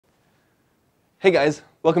Hey guys,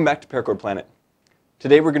 welcome back to Paracord Planet.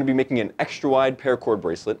 Today we're going to be making an extra wide paracord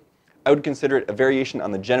bracelet. I would consider it a variation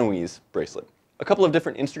on the Genoese bracelet. A couple of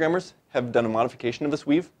different Instagrammers have done a modification of this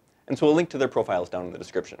weave, and so we'll link to their profiles down in the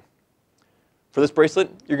description. For this bracelet,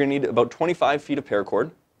 you're going to need about 25 feet of paracord,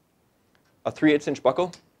 a 3/8 inch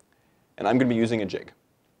buckle, and I'm going to be using a jig.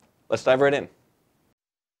 Let's dive right in.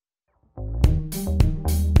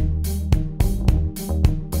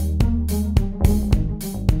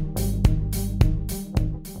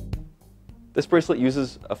 This bracelet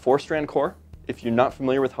uses a 4-strand core. If you're not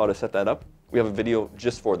familiar with how to set that up, we have a video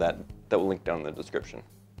just for that we'll link down in the description.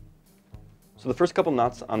 So the first couple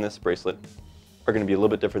knots on this bracelet are going to be a little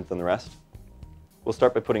bit different than the rest. We'll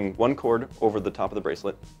start by putting one cord over the top of the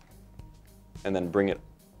bracelet and then bring it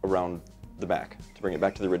around the back to bring it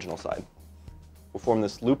back to the original side. We'll form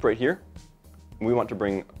this loop right here, and we want to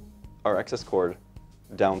bring our excess cord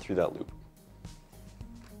down through that loop.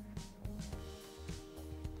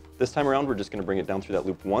 This time around, we're just going to bring it down through that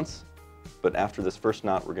loop once, but after this first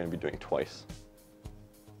knot, we're going to be doing twice.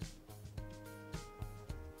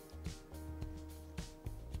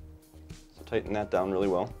 So tighten that down really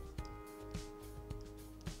well.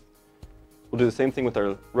 We'll do the same thing with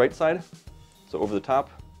our right side, so over the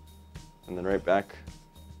top, and then right back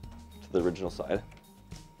to the original side.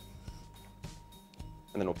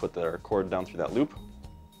 And then we'll put our cord down through that loop,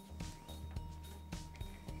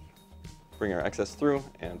 bring our excess through,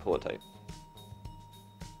 and pull it tight.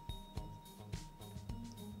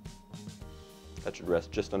 That should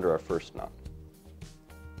rest just under our first knot.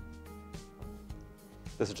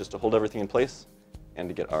 This is just to hold everything in place and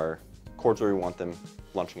to get our cords where we want them,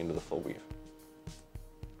 launching into the full weave.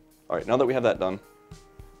 All right, now that we have that done,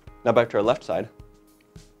 now back to our left side.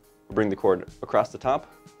 We'll bring the cord across the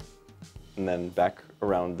top and then back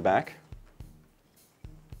around the back.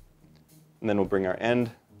 And then we'll bring our end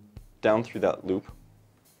down through that loop,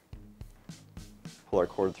 pull our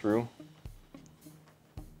cord through,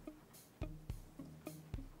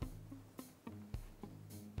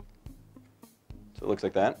 so it looks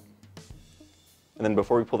like that. And then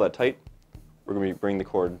before we pull that tight, we're going to bring the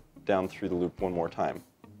cord down through the loop one more time,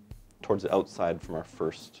 towards the outside from our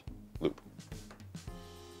first loop.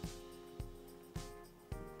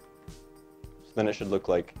 So then it should look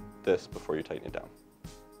like this before you tighten it down.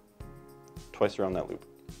 Twice around that loop.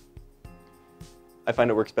 I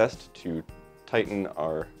find it works best to tighten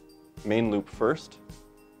our main loop first,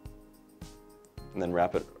 and then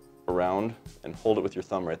wrap it around and hold it with your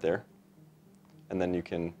thumb right there, and then you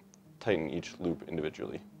can tighten each loop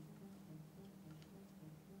individually.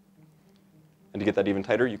 And to get that even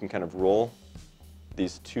tighter, you can kind of roll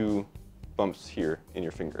these two bumps here in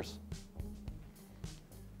your fingers.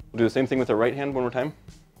 We'll do the same thing with our right hand one more time.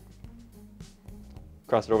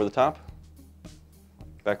 Cross it over the top,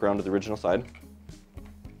 back around to the original side,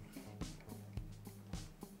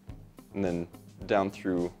 and then down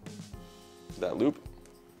through that loop,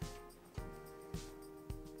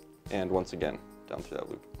 and once again down through that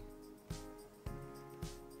loop.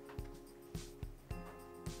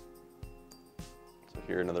 So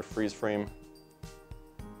here another freeze frame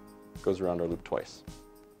goes around our loop twice.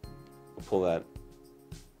 We'll pull that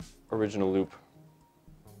original loop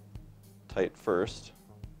tight first,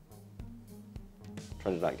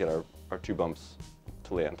 trying to not get our two bumps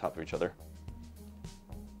to lay on top of each other.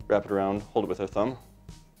 Wrap it around, hold it with our thumb,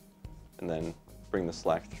 and then bring the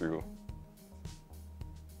slack through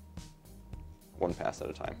one pass at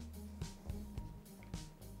a time.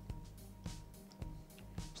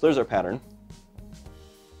 So there's our pattern.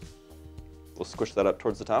 We'll squish that up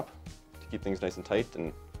towards the top to keep things nice and tight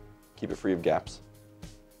and keep it free of gaps.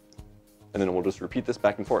 And then we'll just repeat this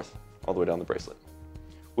back and forth all the way down the bracelet.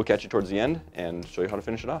 We'll catch you towards the end and show you how to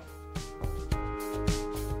finish it off.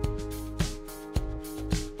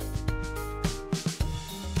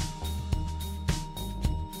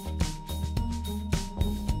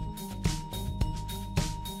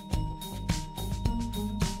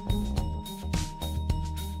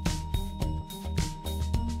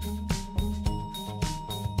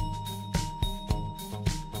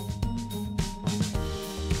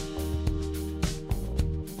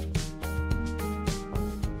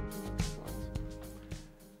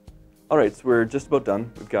 All right, so we're just about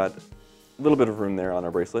done. We've got a little bit of room there on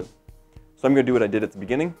our bracelet. So I'm going to do what I did at the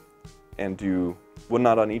beginning and do one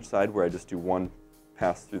knot on each side where I just do one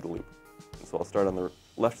pass through the loop. And so I'll start on the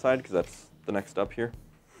left side because that's the next up here.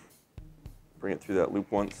 Bring it through that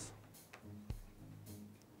loop once.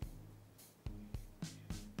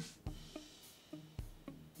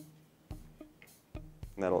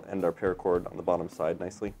 And that'll end our paracord on the bottom side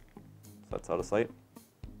nicely. So that's out of sight.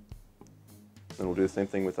 Then we'll do the same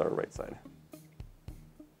thing with our right side.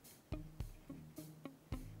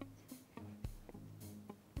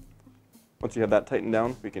 Once you have that tightened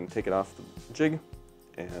down, we can take it off the jig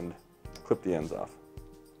and clip the ends off.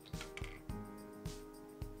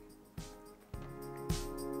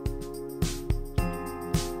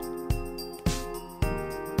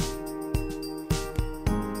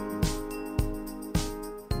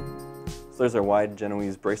 So there's our wide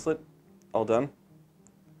Genoese bracelet, all done.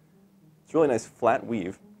 It's a really nice flat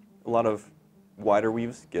weave. A lot of wider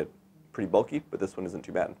weaves get pretty bulky, but this one isn't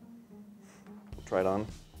too bad. We'll try it on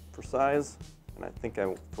for size, and I think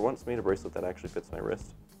I, for once, made a bracelet that actually fits my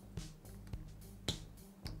wrist.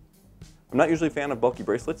 I'm not usually a fan of bulky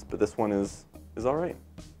bracelets, but this one is all right.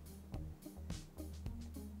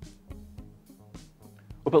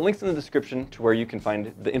 We'll put links in the description to where you can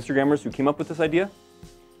find the Instagrammers who came up with this idea,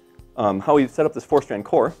 how we set up this 4-strand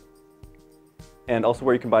core, and also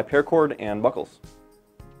where you can buy paracord and buckles.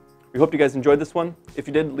 We hope you guys enjoyed this one. If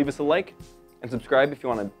you did, leave us a like and subscribe if you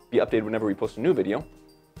want to be updated whenever we post a new video.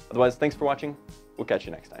 Otherwise, thanks for watching. We'll catch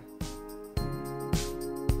you next time.